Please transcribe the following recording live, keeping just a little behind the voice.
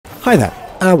Hi there,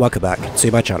 and welcome back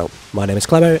to my channel. My name is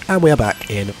Klebo, and we are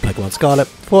back in Pokémon Scarlet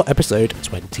for episode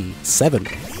 27.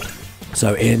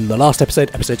 So in the last episode,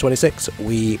 episode 26,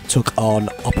 we took on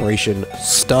Operation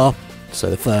Star, so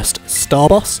the first Star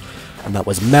boss, and that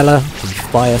was Mela, the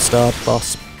Fire Star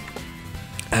boss.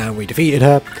 And we defeated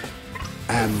her,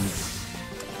 and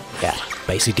yeah,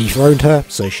 basically dethroned her,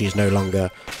 so she's no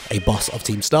longer a boss of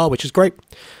Team Star, which is great.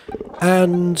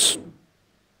 And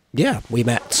yeah, we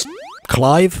met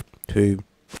Clive, who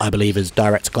I believe is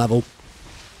Direct Clavel,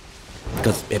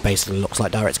 because it basically looks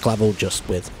like Direct Clavel just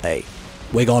with a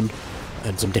wig on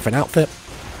and some different outfit,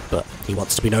 but he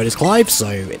wants to be known as Clive, so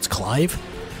it's Clive.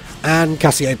 And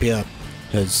Cassiopeia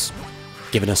has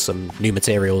given us some new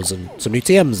materials and some new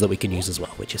TMs that we can use as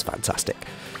well, which is fantastic.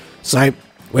 So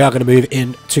we are going to move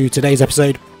into today's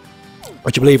episode,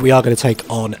 which I believe we are going to take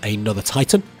on another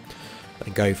Titan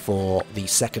and go for the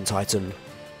second Titan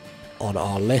on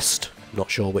our list. Not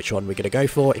sure which one we're going to go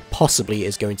for. It possibly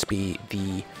is going to be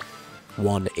the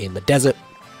one in the desert.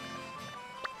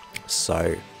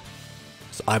 So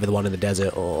it's either the one in the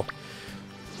desert or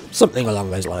something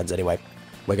along those lines anyway.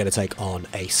 We're going to take on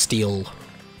a steel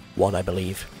one, I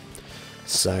believe.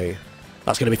 So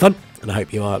that's going to be fun, and I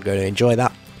hope you are going to enjoy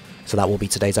that. So that will be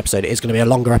today's episode. It is going to be a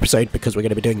longer episode because we're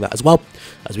going to be doing that as well,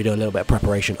 as we do a little bit of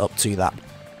preparation up to that.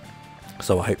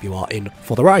 So I hope you are in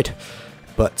for the ride.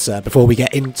 But before we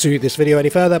get into this video any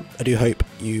further, I do hope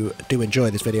you do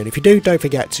enjoy this video, and if you do, don't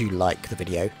forget to like the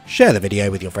video, share the video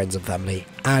with your friends and family,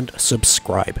 and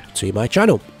subscribe to my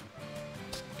channel.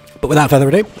 But without further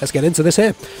ado, let's get into this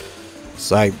here.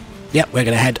 So, yeah, we're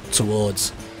going to head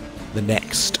towards the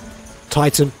next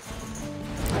Titan,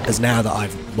 because now that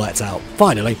I've worked out,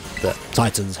 finally, that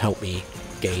Titans help me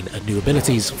gain new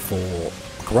abilities for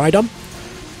Koraidon,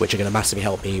 which are going to massively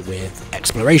help me with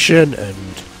exploration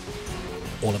and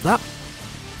all of that,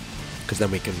 because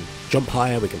then we can jump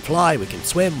higher, we can fly, we can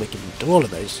swim, we can do all of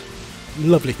those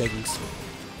lovely things.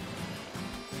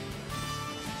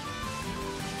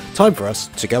 Time for us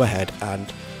to go ahead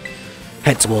and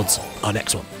head towards our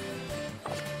next one.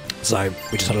 So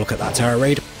we just had a look at that Terra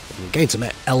raid and gained some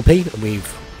LP, and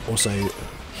we've also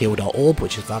healed our orb,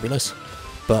 which is fabulous.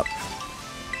 But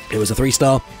it was a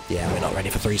 3-star. Yeah, we're not ready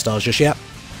for 3 stars just yet.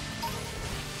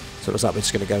 So it looks like we're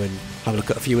just going to go and have a look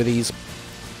at a few of these,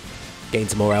 gain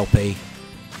some more LP.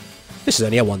 This is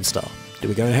only a 1-star. Do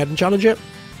we go ahead and challenge it?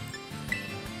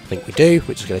 I think we do.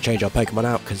 We're just going to change our Pokemon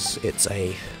out because it's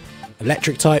a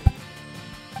electric type.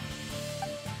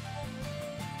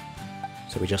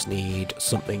 So we just need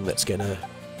something that's going to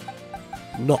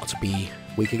not be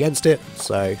weak against it.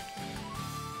 So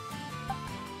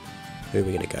who are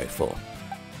we going to go for?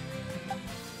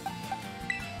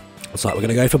 Looks like we're going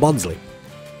to go for Bonsley.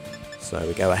 So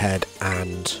we go ahead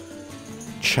and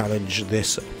challenge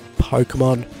this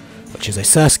Pokemon, which is a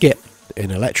Surskit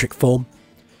in electric form.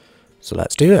 So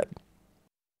let's do it.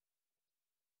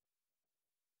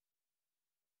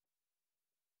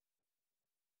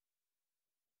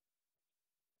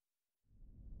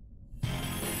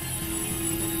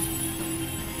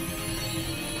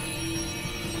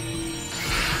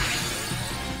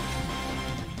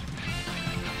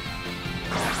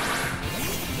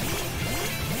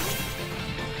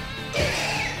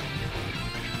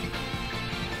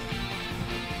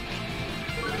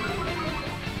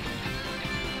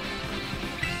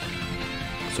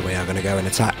 So we are going to go and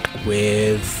attack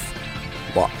with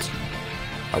what?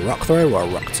 A Rock Throw or a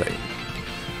Rock Tomb?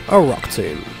 A Rock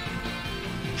Tomb.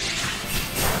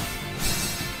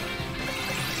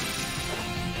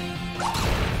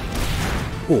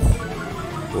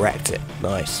 Ooh, wrecked it.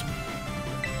 Nice.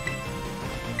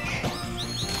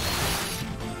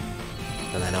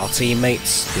 And then our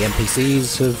teammates, the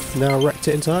NPCs, have now wrecked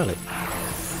it entirely.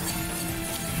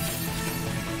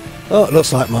 Oh, it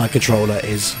looks like my controller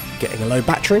is getting a low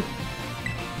battery.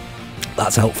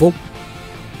 That's helpful.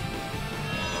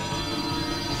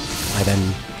 I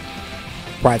then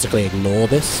practically ignore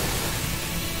this,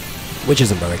 which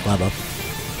isn't very clever.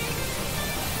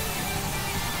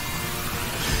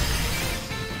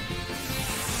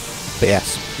 But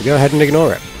yes, we go ahead and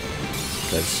ignore it,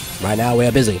 because right now we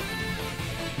are busy.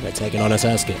 We're taking on a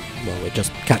Surskit. Well, we're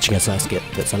just catching a Surskit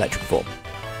that's electric form.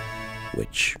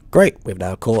 Which, great, we've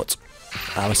now caught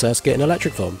our Surskit in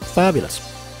electric form. Fabulous.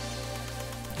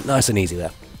 Nice and easy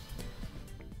there.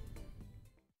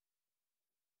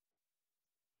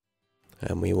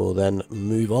 And we will then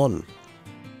move on.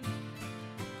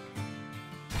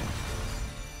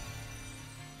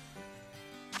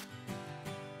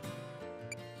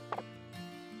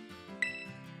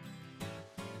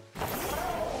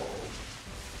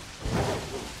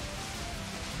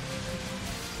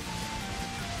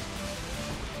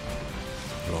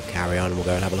 We'll carry on and we'll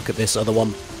go and have a look at this other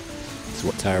one. See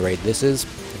what Terra Raid this is. I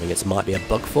think it might be a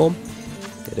bug form.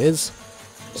 It is.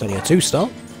 It's only a 2-star.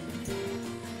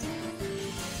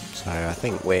 So I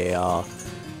think we are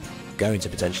going to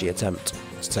potentially attempt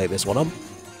to take this one on.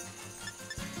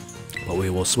 But we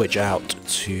will switch out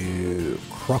to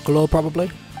Crocodile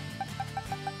probably.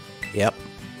 Yep.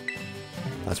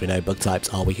 As we know, bug types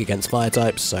are weak against fire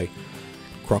types, so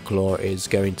Crocodile is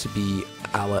going to be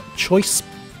our choice.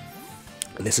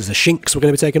 And this is a Shinx we're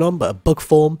going to be taking on, but a bug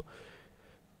form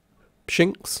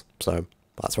Shinx, so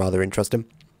that's rather interesting.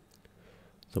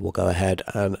 So we'll go ahead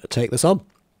and take this on.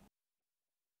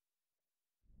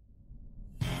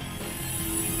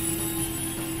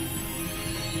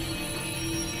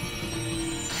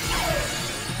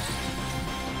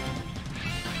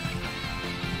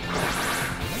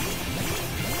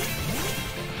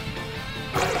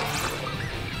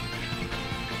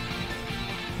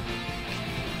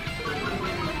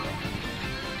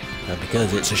 And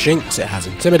because it's a Shinx, it has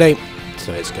Intimidate,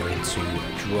 so it's going to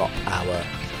drop our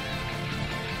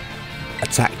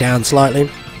attack down slightly,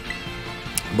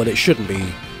 but it shouldn't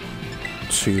be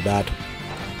too bad,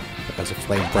 as a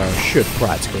Flamethrower should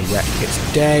practically wreck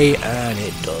its day, and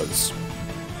it does.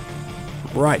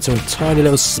 Right, so a tiny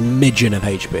little smidgen of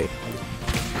HP,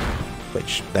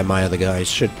 which then my other guys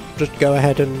should just go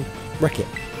ahead and wreck it.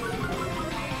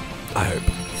 I hope.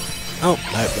 Oh,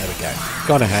 no, there we go.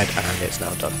 Gone ahead, and it's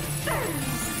now done.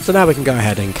 So now we can go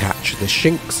ahead and catch the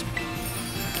Shinx,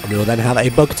 and we will then have a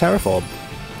bug terraform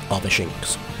of a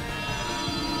Shinx,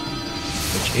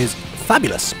 which is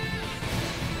fabulous.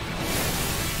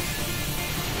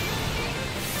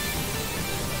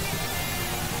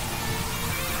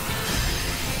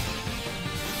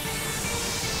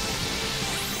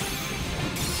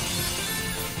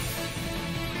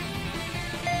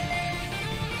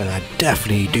 And I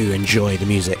definitely do enjoy the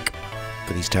music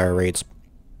for these Terra Raids.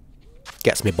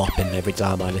 Gets me bopping every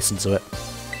time I listen to it.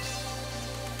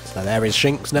 So there is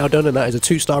Shinx now done, and that is a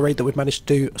 2-star raid that we've managed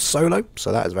to do solo,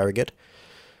 so that is very good.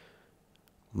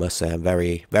 Must say I'm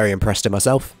very, very impressed in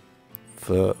myself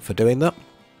for doing that.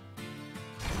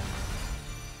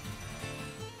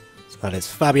 So that is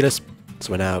fabulous.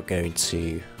 So we're now going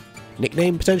to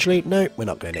nickname, potentially. No, we're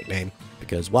not going to nickname,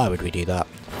 because why would we do that?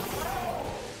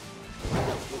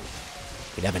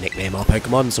 We never nickname our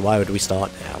Pokemon, so why would we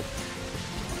start now?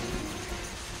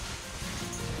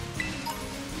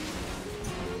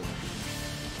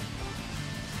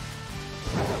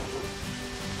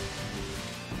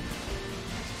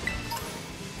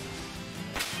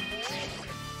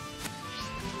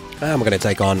 And we're going to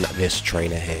take on this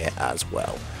trainer here as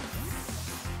well.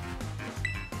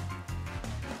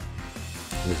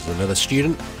 This is another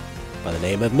student by the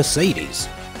name of Mercedes,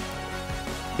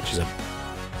 which is a...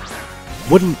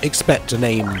 Wouldn't expect a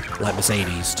name like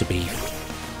Mercedes to be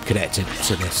connected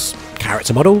to this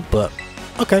character model, but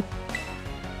okay.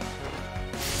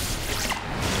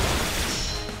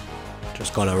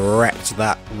 Just gonna wreck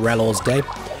that Relor's day.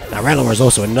 Now Relor is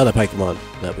also another Pokemon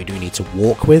that we do need to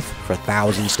walk with for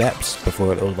 1,000 steps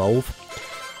before it will evolve.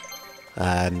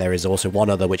 And there is also one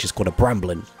other which is called a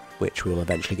Bramblin, which we will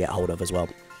eventually get hold of as well.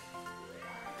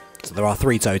 So there are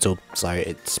 3 total, so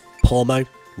it's Pormo,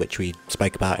 which we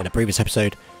spoke about in a previous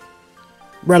episode,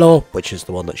 Relor, which is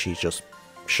the one that she's just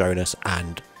shown us,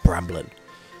 and Bramblin.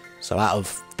 So out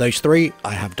of those 3,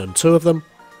 I have done 2 of them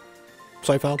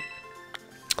so far.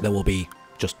 There will be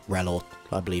just Relor,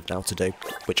 I believe, now to do,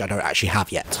 which I don't actually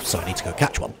have yet, so I need to go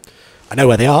catch one. I know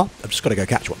where they are, I've just got to go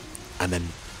catch one, and then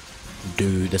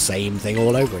do the same thing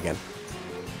all over again.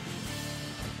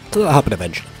 So that'll happen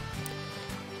eventually.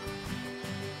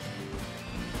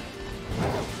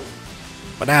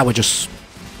 But now we're just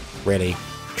really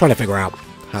trying to figure out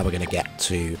how we're going to get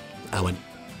to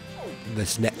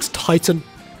this next Titan.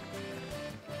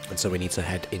 And so we need to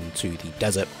head into the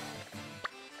desert.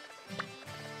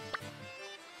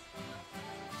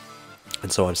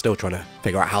 And so I'm still trying to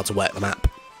figure out how to work the map,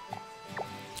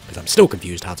 because I'm still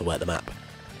confused how to work the map.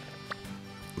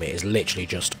 I mean, it's literally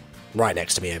just right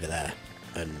next to me over there,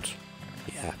 and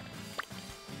yeah.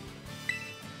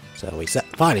 So we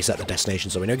finally set the destination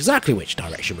so we know exactly which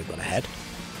direction we've got to head.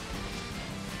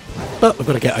 But we've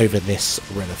got to get over this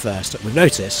river first. We've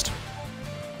noticed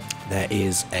there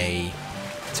is a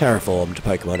terraformed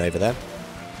Pokemon over there.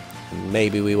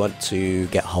 Maybe we want to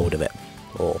get hold of it,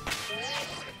 or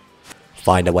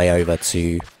find a way over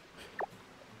to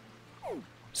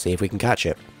see if we can catch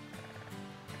it.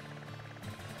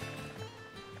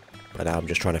 But now I'm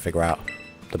just trying to figure out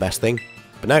the best thing.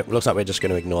 But no, it looks like we're just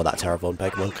going to ignore that terraformed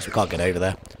Pokemon, because we can't get over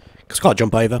there. Because we can't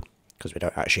jump over, because we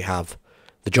don't actually have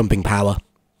the jumping power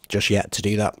just yet to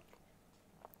do that.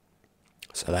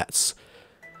 So let's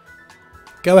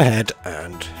go ahead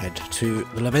and head to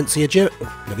the Levencia Gym.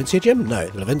 Levencia Gym? No,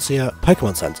 the Levencia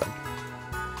Pokemon Center.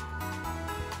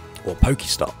 Or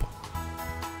Pokestop.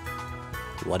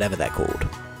 Whatever they're called.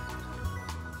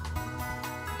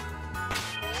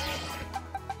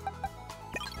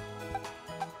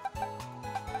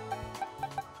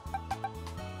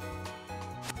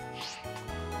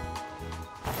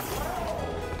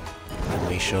 And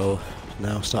we shall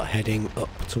now start heading up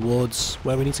towards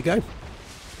where we need to go.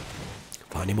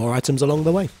 Finding more items along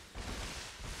the way.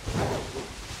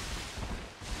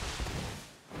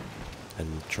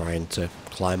 And trying to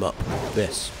climb up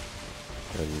this.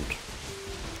 And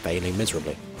failing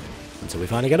miserably. Until we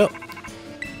finally get up.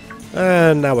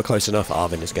 And now we're close enough,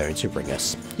 Arvin is going to bring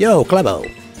us. Yo, Klebo!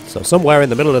 So somewhere in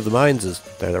the middle of the mines, as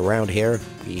they're around here,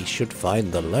 we should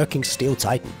find the lurking Steel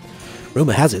Titan.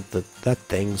 Rumour has it that that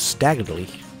thing's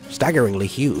staggeringly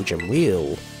huge and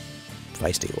real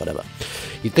feisty or whatever.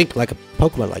 You'd think like a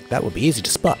Pokemon like that would be easy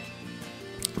to spot.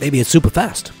 Maybe it's super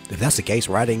fast. If that's the case,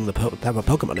 riding the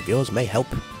Pokemon of yours may help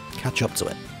catch up to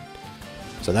it.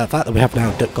 So the fact that we have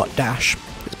now got Dash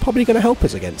is probably going to help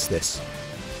us against this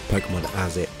Pokemon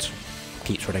as it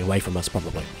keeps running away from us,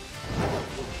 probably.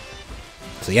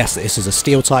 So yes, this is a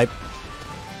Steel type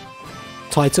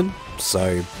Titan.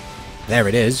 So there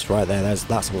it is, right there.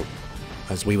 That's what,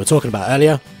 as we were talking about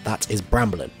earlier, that is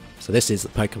Bramblin. So this is the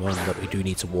Pokemon that we do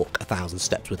need to walk 1,000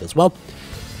 steps with as well.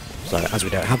 So as we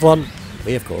don't have one,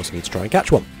 we of course need to try and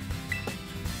catch one.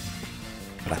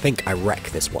 But I think I wreck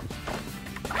this one.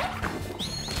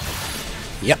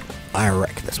 Yep, I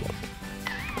wreck this one.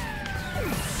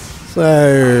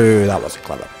 So that wasn't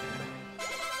clever.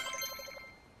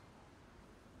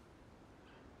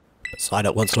 But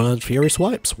Psyduck wants to learn Fury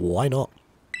Swipes, why not?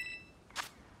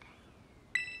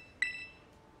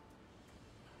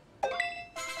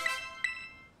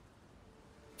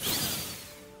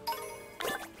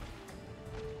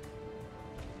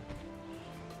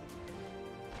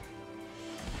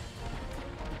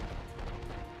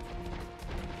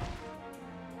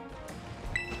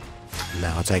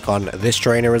 Now I'll take on this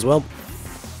trainer as well.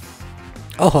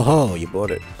 Oh ho ho, you bought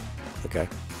it. Okay.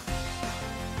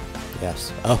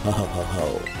 Yes. Oh ho ho ho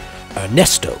ho.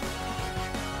 Ernesto.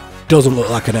 Doesn't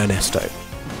look like an Ernesto.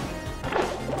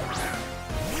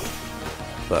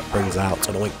 But brings out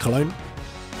an Oink Cologne.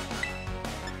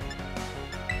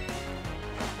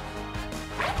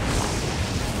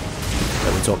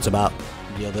 That we talked about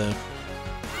the other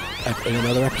in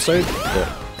another episode, but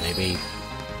maybe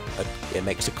it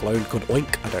makes a clone called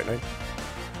Oink, I don't know.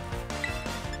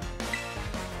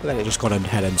 But then it just got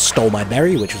ahead and stole my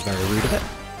berry, which was very rude of it.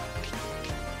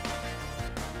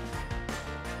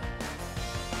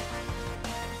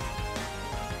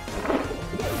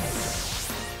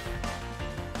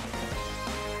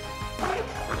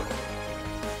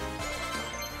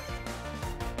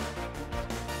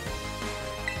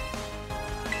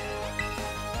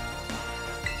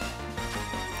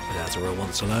 Azurill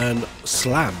wants to learn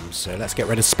Slam, so let's get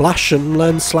rid of Splash and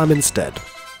learn Slam instead.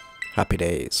 Happy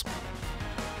days.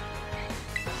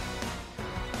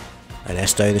 And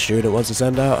Esto, the student, wants to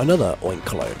send out another Oink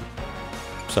Cologne.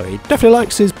 So he definitely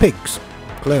likes his pigs,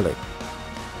 clearly.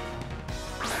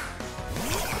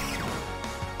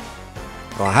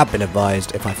 Well, I have been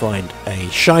advised if I find a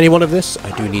shiny one of this,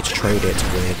 I do need to trade it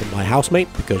with my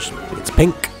housemate because it's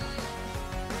pink.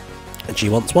 And she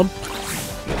wants one.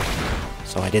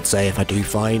 So I did say if I do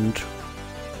find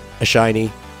a shiny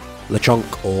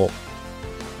Lechonk or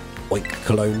Oink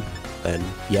Cologne, then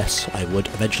yes, I would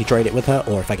eventually trade it with her,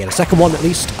 or if I get a second one at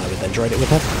least, I would then trade it with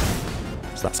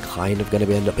her. So that's kind of going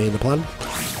to end up being the plan.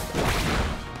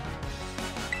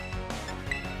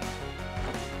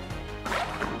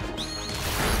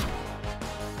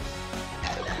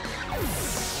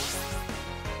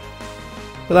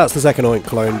 But that's the second Oink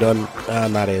Cologne done,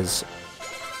 and that is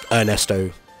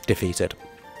Ernesto defeated.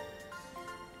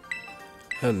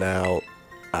 And now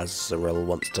Azurill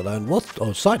wants to learn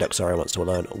Psyduck, sorry, wants to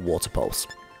learn Water Pulse.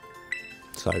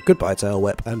 So goodbye Tail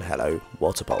Whip and hello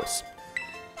Water Pulse.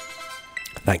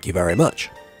 Thank you very much.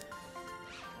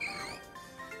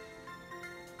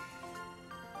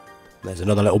 There's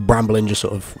another little Bramblin just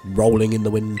sort of rolling in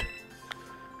the wind.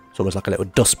 It's almost like a little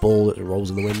dust ball that rolls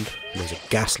in the wind. And there's a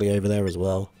Ghastly over there as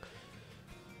well,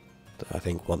 that I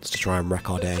think wants to try and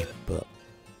wreck our day, but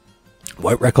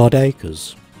won't wreck our day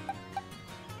because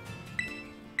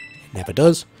it never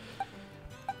does.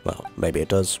 Well, maybe it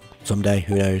does someday,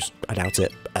 who knows? I doubt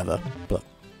it, ever. But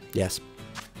yes,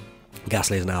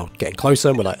 Ghastly is now getting closer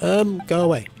and we're like, go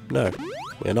away. No,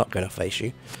 we're not going to face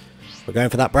you. We're going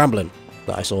for that Bramblin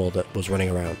that I saw that was running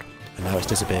around, and now it's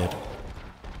disappeared.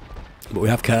 But we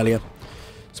have Curlier,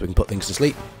 so we can put things to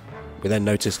sleep. We then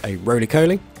notice a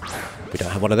Roly-Coly. We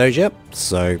don't have one of those yet,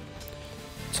 so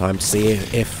time to see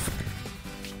if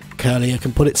Curlier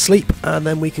can put it to sleep, and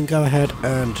then we can go ahead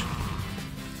and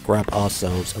grab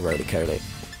ourselves a Roly-Coly.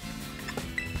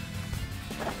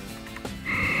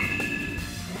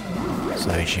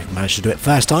 So she managed to do it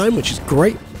first time, which is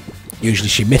great. Usually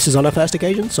she misses on her first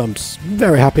occasion, so I'm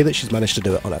very happy that she's managed to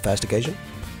do it on her first occasion.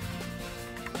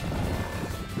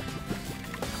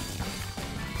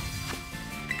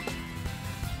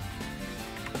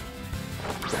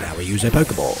 So now we use a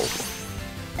Pokeball.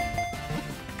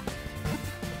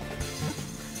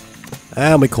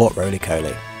 And we caught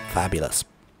Roly-Coly. Fabulous.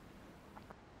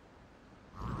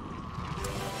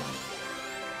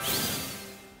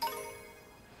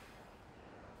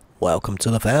 Welcome to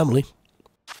the family.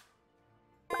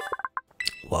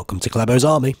 Welcome to Klebo's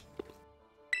army.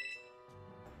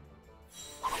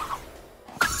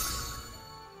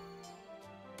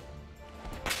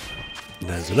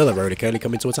 There's another Roly-Coly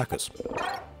coming to attack us.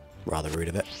 Rather rude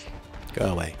of it. Go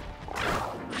away.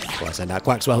 Well, I send out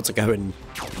Quaxwell to go and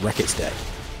wreck its day.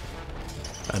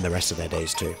 And the rest of their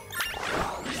days too.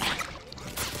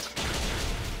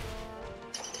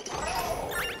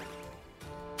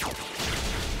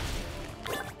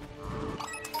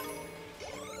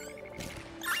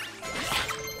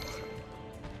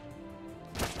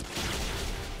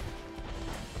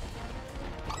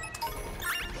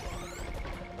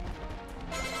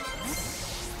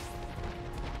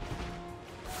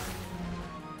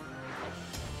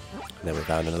 And then we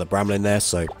found another Bramlin there,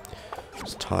 so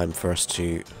it's time for us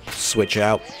to switch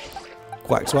out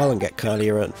Quaxwell and get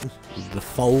Curlier at the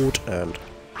fold and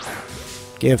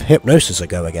give Hypnosis a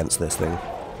go against this thing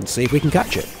and see if we can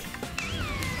catch it.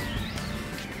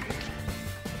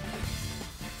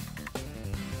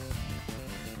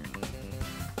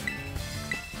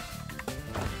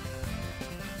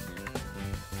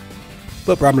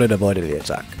 But Bramlin avoided the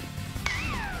attack.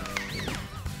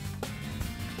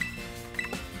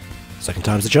 Second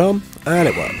time's the charm, and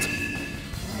it worked.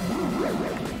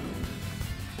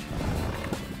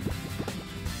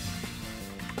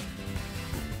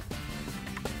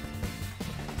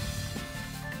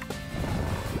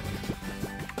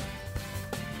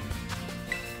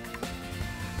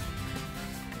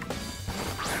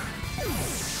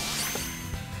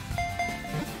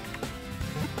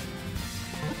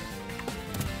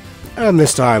 And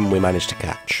this time we managed to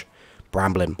catch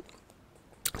Bramblin.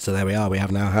 So there we are, we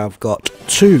have got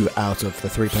 2 out of the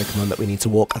 3 Pokemon that we need to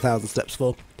walk 1,000 steps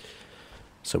for.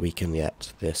 So we can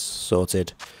get this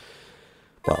sorted.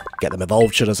 Well, get them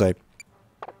evolved, should I say.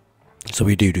 So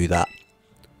we do that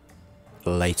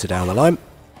later down the line.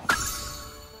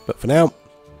 But for now,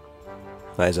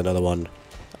 that is another one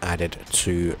added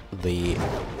to the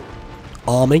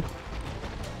army.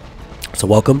 So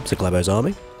welcome to Klebo's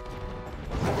army.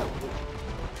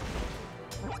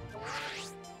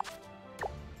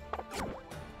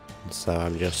 So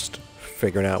I'm just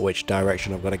figuring out which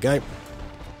direction I've got to go.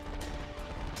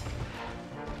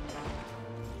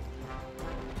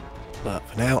 But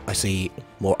for now, I see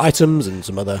more items and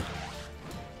some other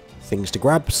things to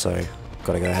grab, so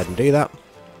got to go ahead and do that.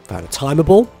 Found a timer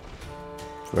ball.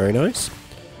 Very nice.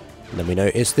 And then we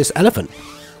notice this elephant,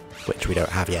 which we don't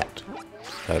have yet.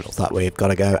 So it looks like we've got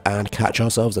to go and catch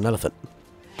ourselves an elephant.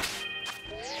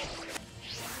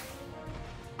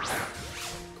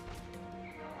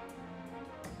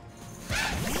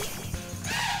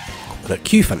 A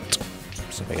Cufant.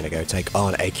 So we're going to go take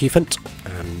on a Cufant,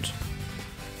 and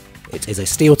it is a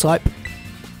steel type,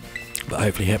 but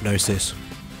hopefully Hypnosis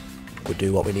will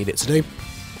do what we need it to do.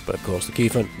 But of course the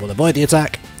Cufant will avoid the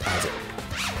attack, as it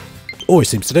always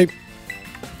seems to do.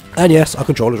 And yes, our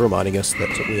controller's reminding us that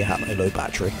we have a low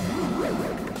battery.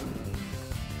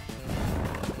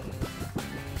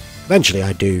 Eventually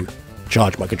I do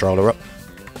charge my controller up,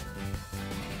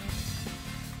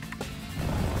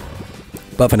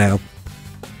 but for now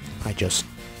I just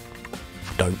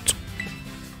don't,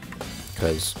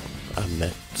 because I'm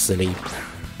a silly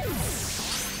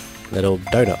little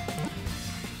donut.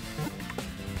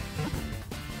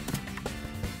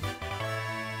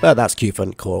 But that's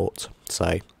Cufant caught,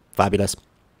 so fabulous.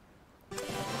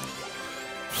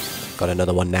 Got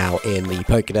another one now in the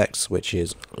Pokédex, which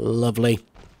is lovely.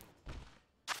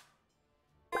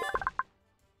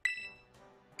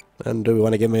 And do we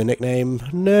want to give me a nickname?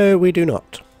 No, we do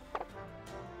not.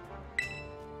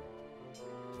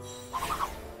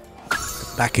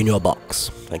 Back in your box.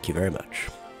 Thank you very much.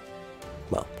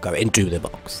 Well, go into the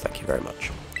box. Thank you very much.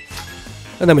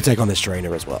 And then we take on this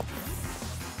trainer as well.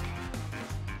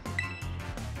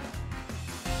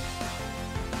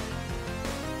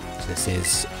 So this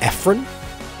is Ephron,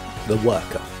 the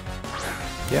worker.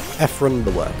 Yep, Ephron,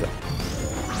 the worker.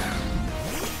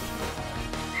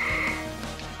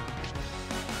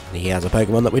 And he has a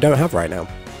Pokemon that we don't have right now,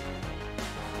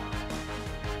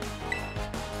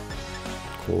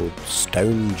 called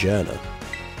Stone Journer.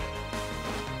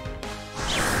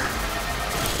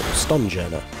 Or Stone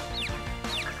Journer.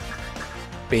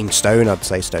 Being stone, I'd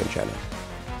say Stone Journer.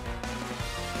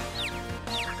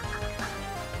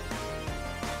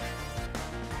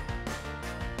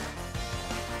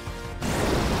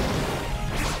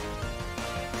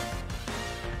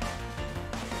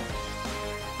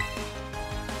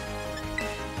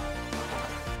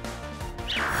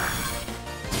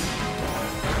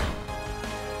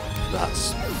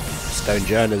 That's Stone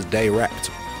Journer's day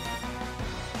wrecked.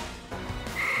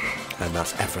 And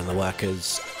that's Ephron the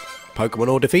Worker's Pokemon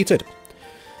all defeated.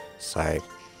 So,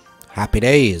 happy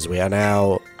days. We are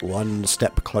now one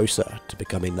step closer to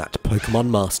becoming that Pokemon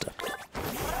Master.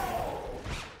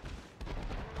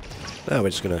 Now we're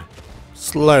just going to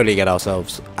slowly get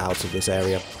ourselves out of this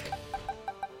area.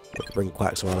 We'll bring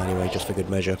Quaxwell anyway, just for good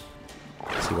measure.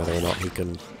 See whether or not he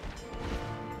can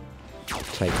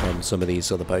take on some of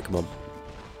these other Pokemon.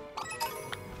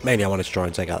 Mainly I wanted to try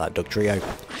and take out that Dugtrio,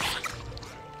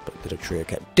 but the Dugtrio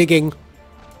kept digging,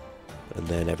 and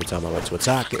then every time I went to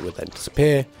attack it would then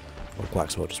disappear, or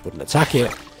Quaxwell just wouldn't attack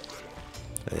it,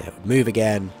 and then it would move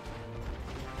again.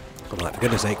 I'm like, for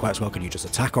goodness sake, Quaxwell, can you just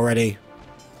attack already?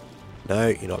 No,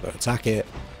 you're not going to attack it.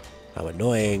 How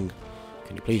annoying.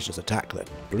 Can you please just attack the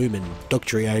blooming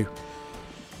Dugtrio?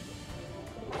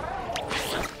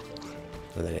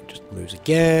 And then it just moves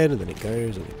again, and then it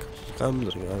goes, and it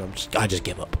comes, and I just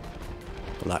give up.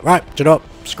 I'm like, right, do you know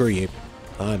what? Screw you.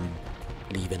 I'm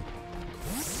leaving.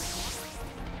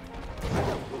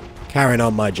 Carrying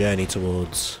on my journey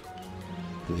towards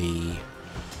the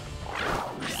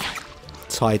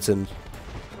Titan.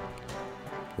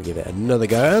 We give it another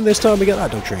go, and this time we get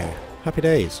that Dugtrio. Happy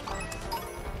days.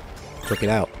 Took it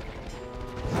out.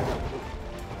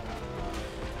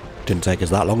 Didn't take us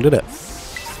that long, did it?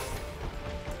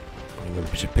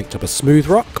 We picked up a Smooth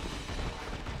Rock,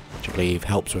 which I believe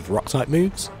helps with rock-type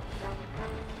moves.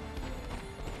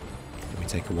 We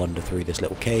take a wander through this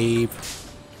little cave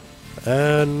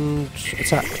and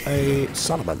attack a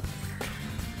Salamand.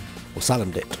 Or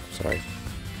Salandit, sorry.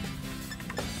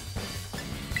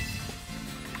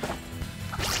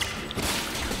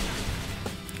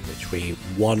 Which we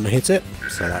one-hit it,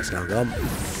 so that's now gone.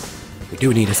 We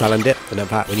do need a Salandit, and in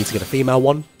fact we need to get a female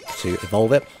one to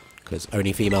evolve it, because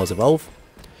only females evolve,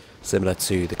 similar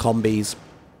to the Combies,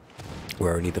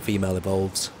 where only the female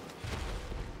evolves.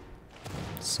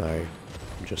 So,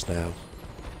 I'm just now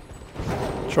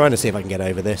trying to see if I can get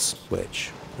over this, which,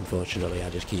 unfortunately, I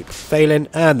just keep failing,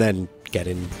 and then get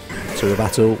into a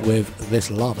battle with this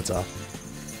Larvitar.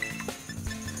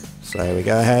 So we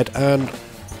go ahead and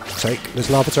take this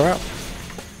Larvitar out.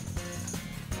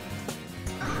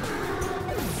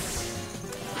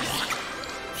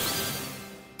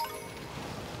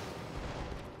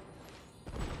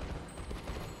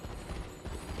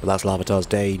 But that's Larvitar's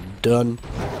day done.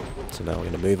 So now we're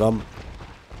going to move on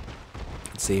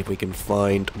and see if we can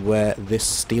find where this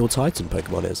Steel Titan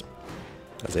Pokemon is.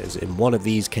 As it is in one of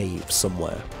these caves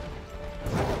somewhere.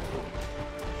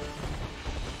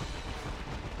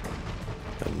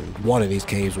 And one of these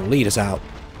caves will lead us out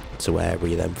to where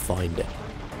we then find it.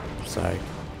 So,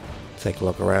 take a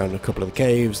look around a couple of the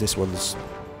caves. This one's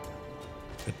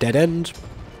a dead end.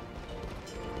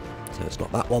 So it's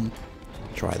not that one.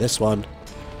 Try this one.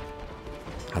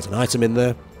 Has an item in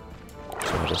there.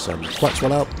 So I'll just send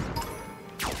Quaxwell out.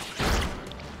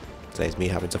 Saves me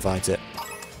having to fight it.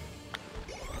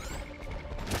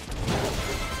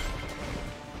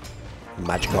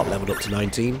 Magikarp leveled up to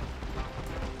 19.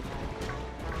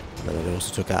 And then I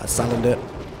also took out a Salandit.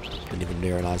 Didn't even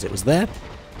realise it was there.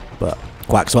 But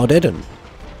Quaxwell did, and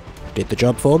did the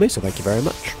job for me, so thank you very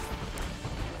much.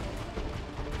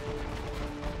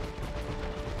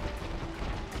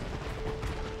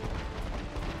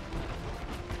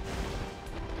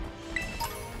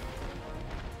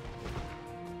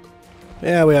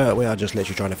 Yeah, we are just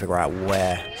literally trying to figure out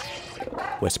where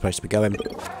we're supposed to be going.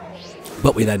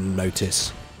 But we then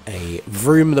notice a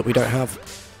Vroom that we don't have.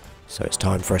 So it's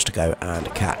time for us to go and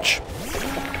catch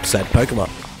said Pokemon.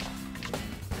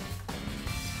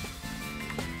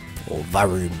 Or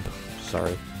Varoom,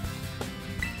 sorry.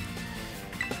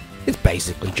 It's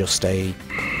basically just a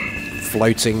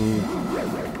floating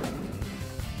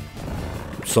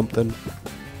something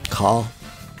car.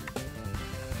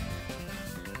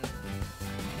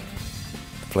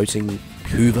 Floating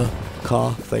Hoover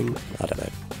car thing? I don't know.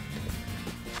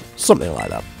 Something like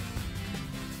that.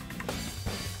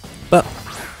 But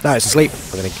now it's asleep.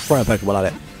 We're going to throw a Pokeball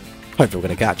at it. Hopefully we're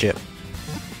going to catch it.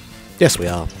 Yes, we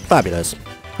are. Fabulous.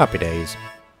 Happy days.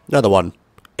 Another one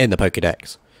in the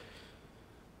Pokédex.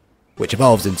 Which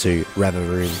evolves into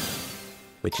Reverie,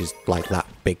 which is like that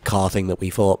big car thing that we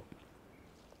fought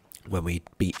when we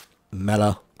beat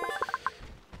Mela.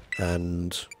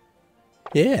 And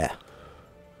yeah.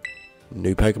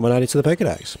 New Pokemon added to the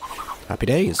Pokédex. Happy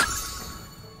days.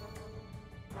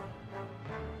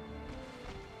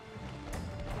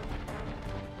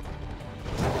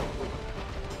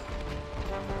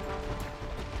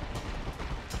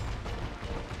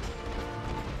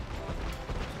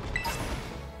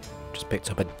 Picked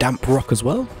up a damp rock as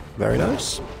well. Very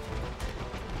nice.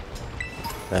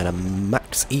 And a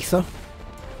max ether,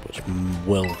 which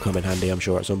will come in handy, I'm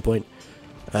sure, at some point.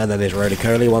 And then this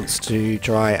Roly-Coly wants to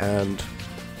try and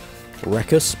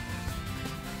wreck us.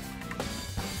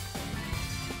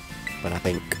 But I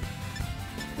think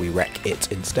we wreck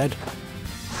it instead.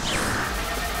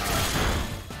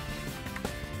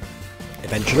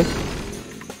 Eventually.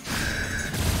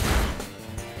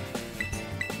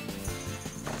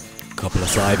 Couple of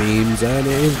side beams and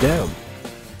it is down.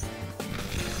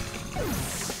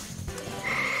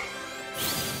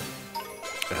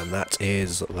 And that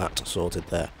is that sorted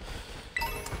there.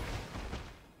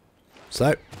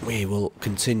 So we will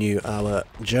continue our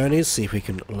journeys, see if we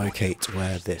can locate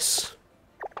where this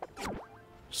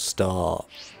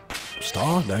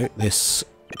this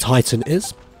Titan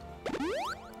is.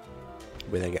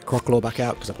 We then get Crocodile back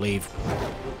out because I believe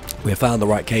we have found the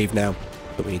right cave now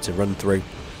that we need to run through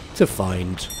to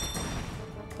find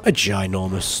a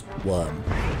ginormous worm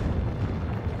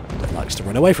that likes to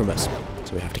run away from us,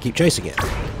 so we have to keep chasing it.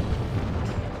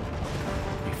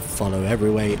 We follow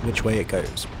which way it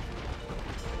goes.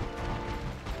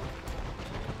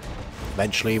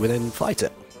 Eventually we then fight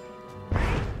it.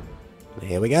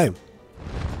 Here we go.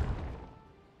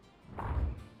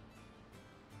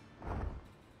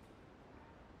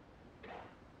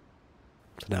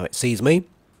 So now it sees me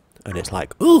and it's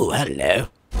like, ooh, hello.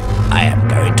 I am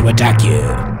going to attack you.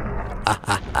 Ha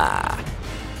ha ha.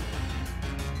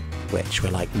 Which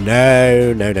we're like,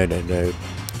 no, no, no, no, no.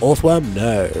 Orthworm,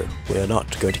 no. We're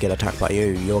not going to get attacked by you.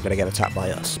 You're going to get attacked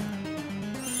by us.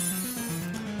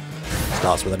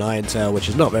 Starts with an Iron Tail, which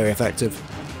is not very effective.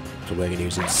 So we're going to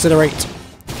use Incinerate.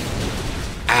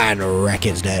 And wreck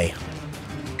its day.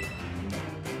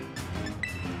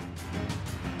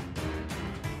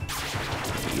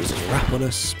 Using a Wrap on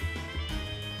us.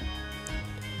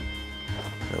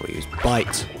 We use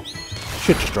Bite.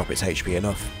 Should just drop its HP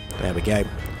enough. There we go.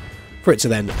 For it to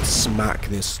then smack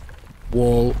this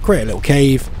wall, create a little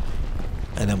cave,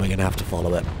 and then we're going to have to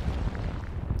follow it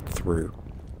through.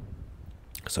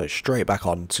 So straight back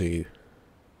onto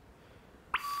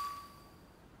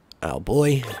our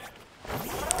boy.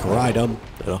 Koraidon,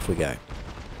 and off we go.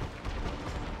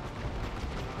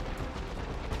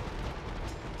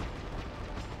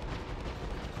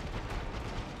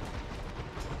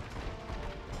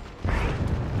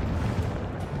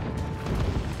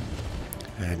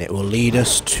 And it will lead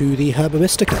us to the Herba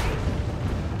Mystica,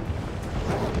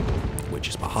 which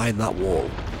is behind that wall.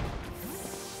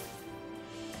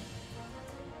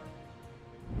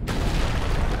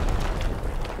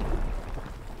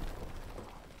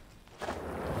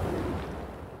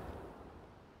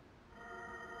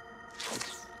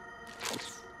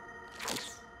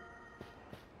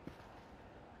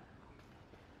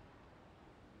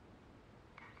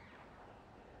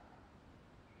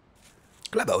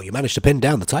 Klebo, you managed to pin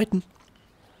down the Titan.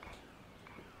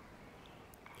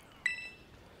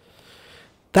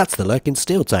 That's the lurking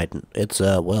Steel Titan. It's,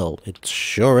 well, it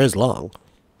sure is long.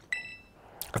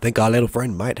 I think our little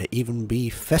friend might even be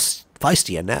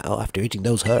feistier now after eating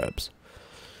those herbs.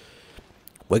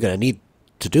 We're gonna need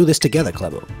to do this together,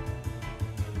 Klebo.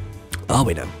 Are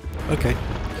we now? Okay.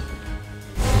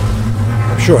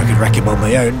 I'm sure I could wreck him on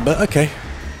my own, but okay.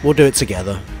 We'll do it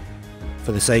together.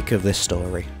 For the sake of this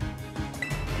story.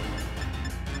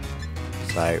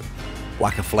 So,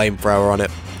 whack a flamethrower on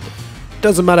it.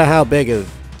 Doesn't matter how big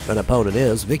of an opponent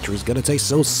is, victory's gonna taste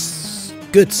so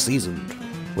good seasoned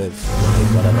with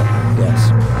whatever.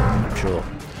 Yes, I'm sure.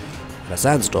 And a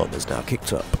sandstorm is now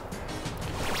kicked up.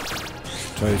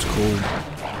 Toad's cool.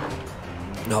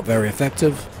 Not very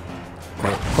effective.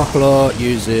 Crocodile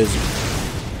uses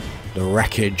the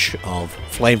wreckage of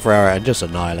flamethrower and just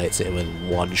annihilates it with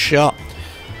one shot.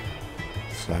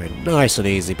 So nice and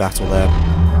easy battle there.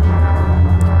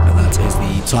 And that is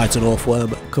the Titan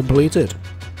Orthworm completed.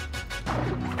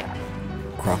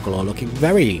 Crocodile looking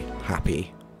very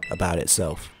happy about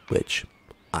itself, which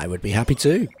I would be happy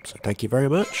too. So thank you very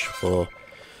much for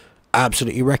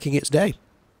absolutely wrecking its day.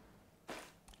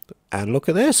 And look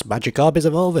at this, Magikarp is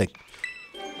evolving.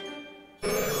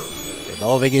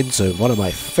 Evolving into one of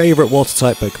my favourite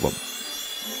water-type Pokemon.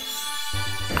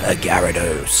 A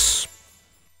Gyarados.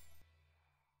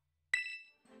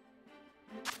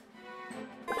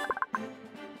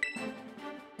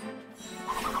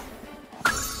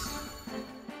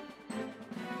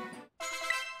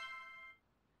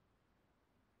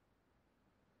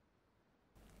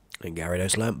 And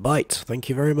Gyarados learnt Bite. Thank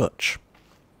you very much.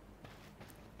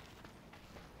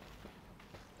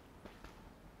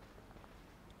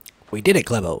 We did it,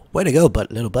 Klebo. Way to go,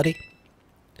 little buddy.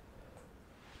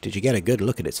 Did you get a good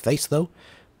look at its face, though?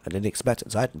 I didn't expect a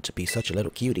Titan to be such a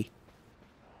little cutie.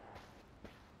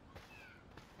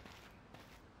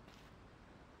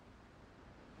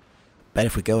 Bet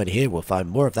if we go in here, we'll find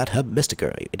more of that Herb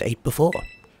Mystica it ate before.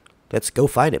 Let's go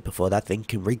find it before that thing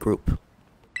can regroup.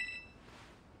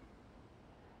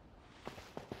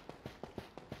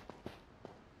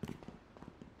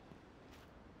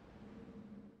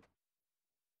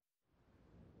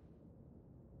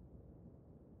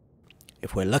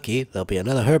 If we're lucky, there'll be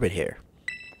another herb in here.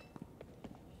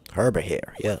 Herb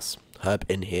here, yes. Herb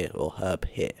in here, or herb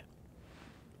here.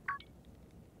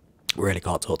 Really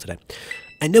can't talk today.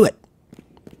 I knew it!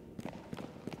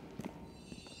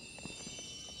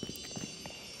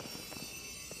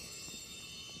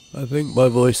 I think my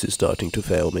voice is starting to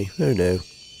fail me. Oh no.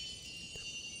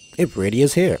 It really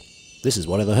is here. This is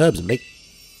one of the herbs and make...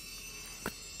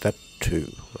 that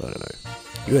too. I don't know.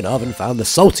 You and Arvin found the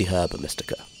salty herb,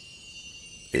 Mystica.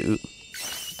 Ooh.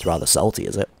 It's rather salty,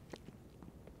 is it?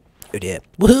 Oh dear.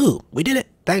 Woohoo! We did it!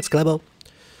 Thanks, Klebo.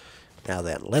 Now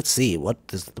then, let's see, what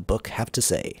does the book have to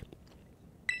say?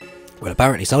 Well,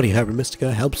 apparently salty herb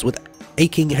Mystica helps with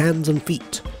aching hands and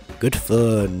feet. Good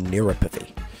for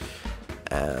neuropathy.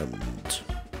 And...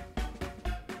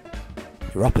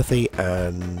 neuropathy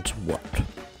and what?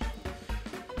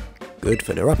 Good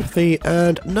for neuropathy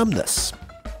and numbness.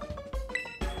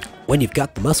 When you've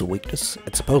got the muscle weakness,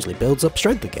 it supposedly builds up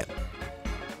strength again.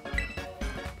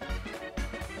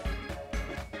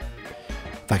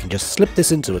 If I can just slip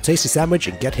this into a tasty sandwich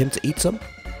and get him to eat some.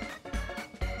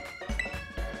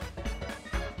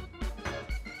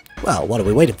 Well, what are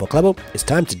we waiting for, Klebo? It's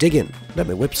time to dig in. Let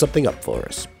me whip something up for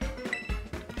us.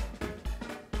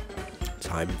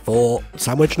 Time for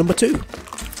sandwich number 2.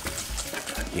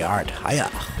 Yard, hiya,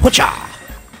 whatcha!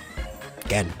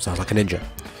 Again, sounds like a ninja.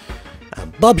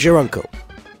 Bob's your uncle.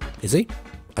 Is he?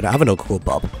 I don't have an uncle called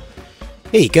Bob.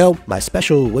 Here you go, my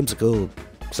special whimsical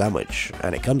sandwich.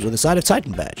 And it comes with a side of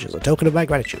Titan badge as a token of my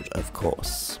gratitude, of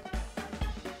course.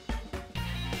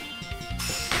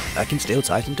 I can Steel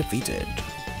Titan defeated.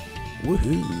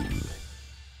 Woohoo!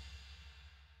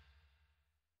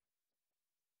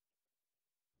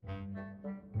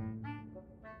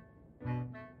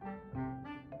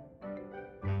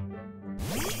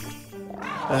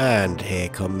 And here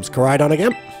comes Koraidon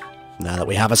again. Now that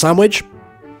we have a sandwich.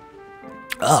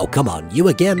 Oh, come on, you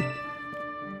again.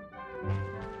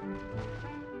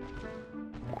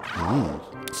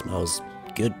 Smells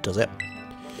good, does it?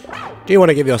 Do you want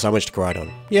to give your sandwich to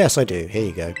Koraidon? Yes, I do. Here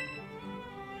you go.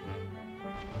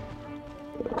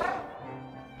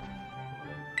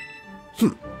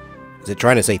 Is it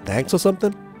trying to say thanks or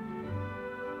something?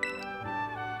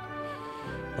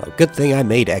 Well, good thing I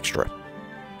made extra.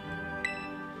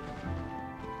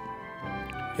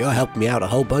 You're helping me out a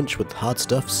whole bunch with hard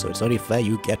stuff, so it's only fair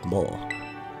you get more.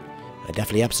 I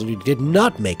definitely absolutely did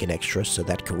not make an extra so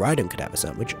that Koraidon could have a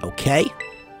sandwich, okay?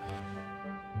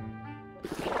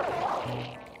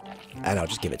 And I'll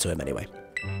just give it to him anyway.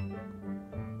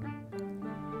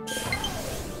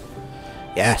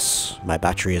 Yes, my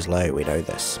battery is low, we know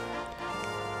this.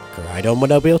 Koraidon will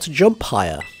now be able to jump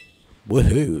higher.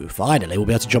 Woohoo, finally we'll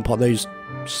be able to jump on those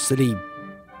silly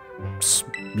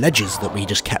ledges that we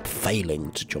just kept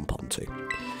failing to jump onto.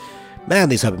 Man,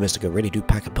 these Herb Mystica really do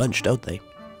pack a punch, don't they?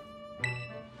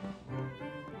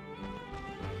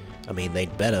 I mean,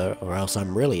 they'd better, or else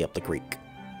I'm really up the creek.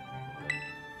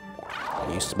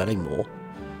 Are you smelling more?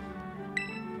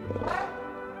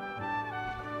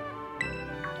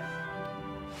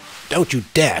 Don't you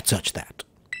dare touch that!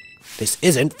 This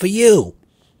isn't for you!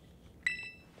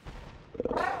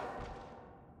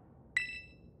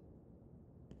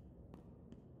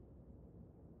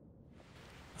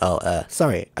 Oh,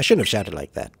 sorry, I shouldn't have shouted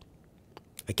like that.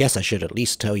 I guess I should at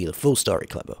least tell you the full story,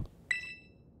 Klebo.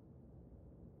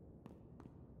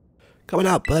 Coming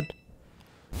out, bud.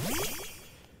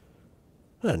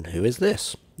 And who is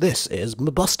this? This is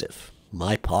Mabustive,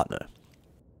 my partner.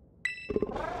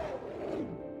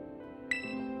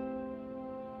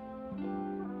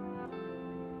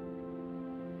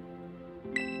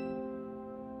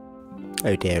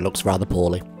 Oh dear, looks rather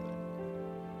poorly.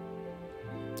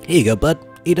 Here you go, bud.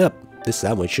 Eat up. This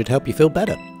sandwich should help you feel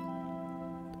better.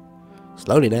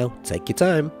 Slowly now. Take your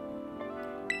time.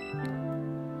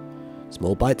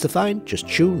 Small bites are fine. Just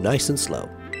chew nice and slow.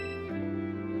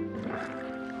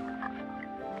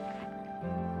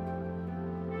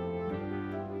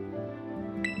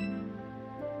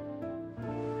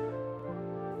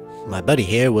 My buddy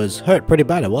here was hurt pretty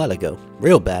bad a while ago.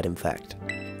 Real bad, in fact.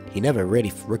 He never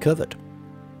really recovered.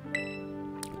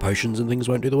 Potions and things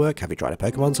won't do the work. Have you tried a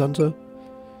Pokemon Center?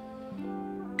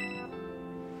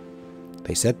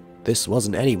 They said this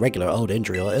wasn't any regular old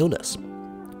injury or illness.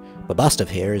 My Buster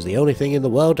here is the only thing in the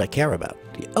world I care about.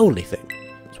 The only thing.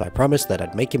 So I promised that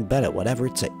I'd make him better whatever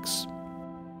it takes.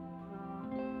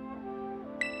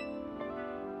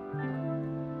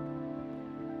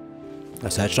 I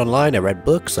searched online, I read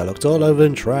books, I looked all over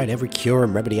and tried every cure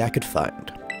and remedy I could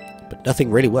find. But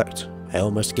nothing really worked. I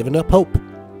almost given up hope.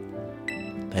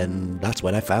 And that's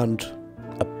when I found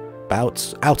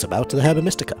out about the Herba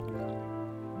Mystica.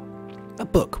 A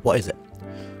book, what is it?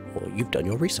 Well, you've done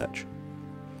your research.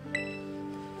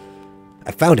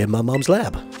 I found it in my mom's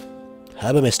lab.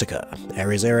 Herba Mystica.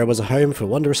 Area Zero was a home for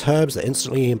wondrous herbs that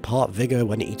instantly impart vigor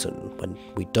when eaten. When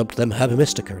we dubbed them Herba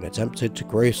Mystica and attempted to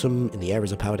grow some in the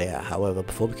areas of Paldea. However,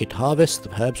 before we could harvest,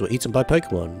 the herbs were eaten by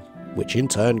Pokemon, which in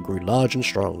turn grew large and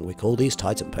strong. We call these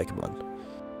Titan Pokemon.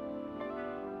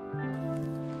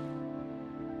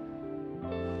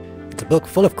 It's a book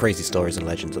full of crazy stories and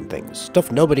legends and things.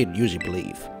 Stuff nobody'd usually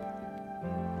believe.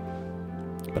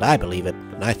 But I believe it,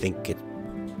 and I think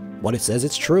what it says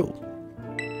it's true.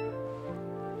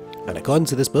 And according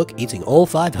to this book, eating all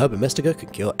 5 Herba Mystica can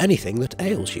cure anything that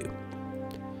ails you.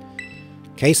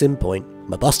 Case in point,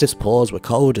 my Bustiff's paws were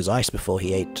cold as ice before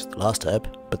he ate the last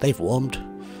herb, but they've warmed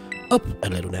up a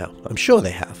little now. I'm sure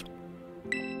they have.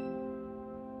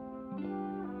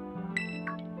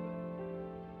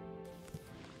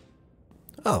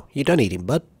 Oh, you done eating,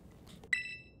 bud?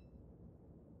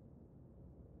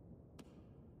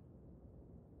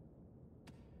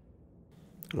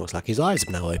 Looks like his eyes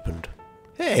have now opened.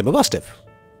 Hey, my Bustiff!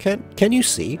 Can you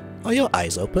see? Are your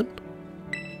eyes open?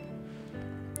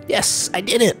 Yes, I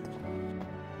did it!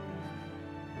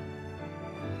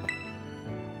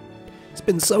 It's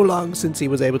been so long since he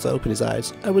was able to open his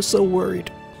eyes. I was so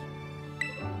worried.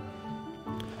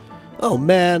 Oh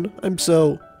man, I'm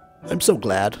so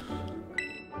glad.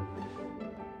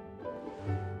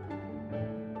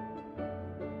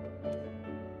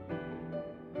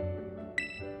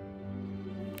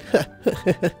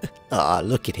 Ah,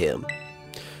 look at him.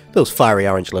 Those fiery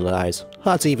orange little eyes.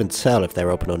 Hard to even tell if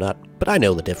they're open or not, but I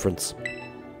know the difference.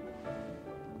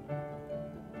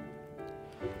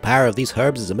 The power of these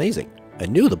herbs is amazing. I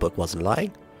knew the book wasn't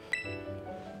lying.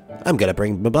 I'm gonna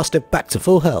bring my Bustiff back to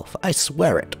full health, I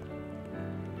swear it.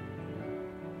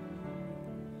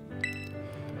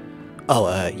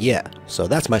 Oh, yeah, so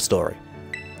that's my story.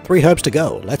 3 herbs to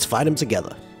go, let's fight them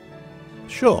together.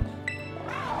 Sure.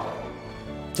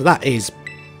 So that is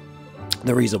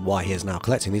the reason why he is now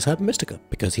collecting these Herba Mystica,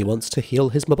 because he wants to heal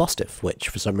his Mabustiff, which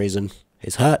for some reason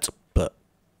is hurt, but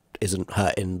isn't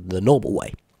hurt in the normal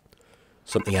way.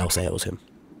 Something else ails him.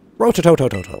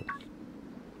 Rotototototo.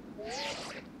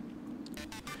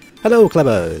 Hello,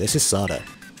 Klebo, this is Sada.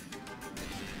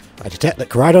 I detect that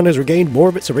Koraidon has regained more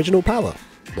of its original power.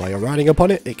 While you're riding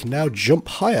upon it, it can now jump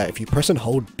higher if you press and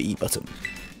hold B button.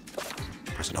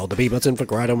 Press and hold the B button for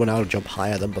Koraidon will now jump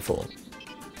higher than before.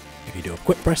 If you do a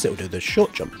quick press, it will do the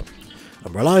short jump.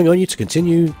 I'm relying on you to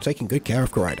continue taking good care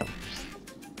of Koraidon.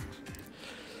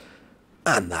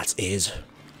 And that is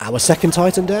our second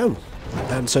Titan down.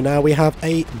 And so now we have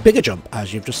a bigger jump,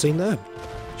 as you've just seen there.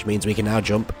 Which means we can now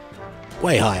jump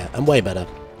way higher and way better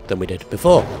than we did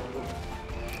before.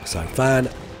 So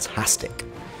fantastic.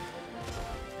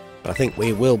 But I think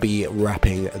we will be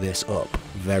wrapping this up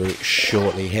very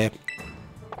shortly here.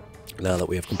 Now that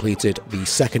we have completed the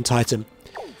second Titan.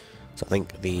 So I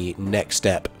think the next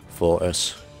step for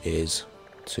us is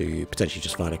to potentially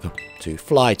just find to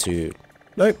fly to...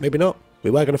 No, maybe not. We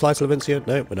were going to fly to Levincia.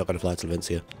 No, we're not going to fly to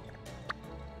Levincia.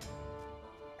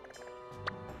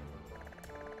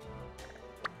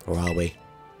 Or are we?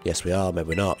 Yes, we are. Maybe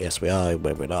we're not. Yes, we are.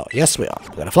 Maybe we're not. Yes, we are.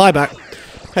 We're going to fly back,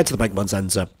 head to the Pokemon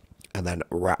Center, and then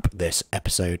wrap this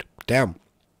episode down.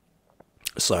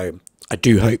 So I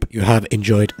do hope you have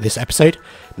enjoyed this episode.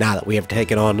 Now that we have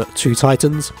taken on 2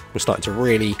 Titans, we're starting to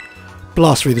really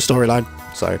blast through the storyline.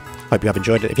 So hope you have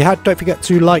enjoyed it. If you had, don't forget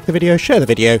to like the video, share the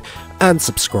video, and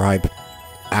subscribe.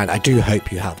 And I do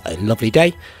hope you have a lovely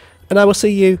day. And I will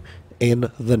see you in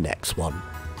the next one.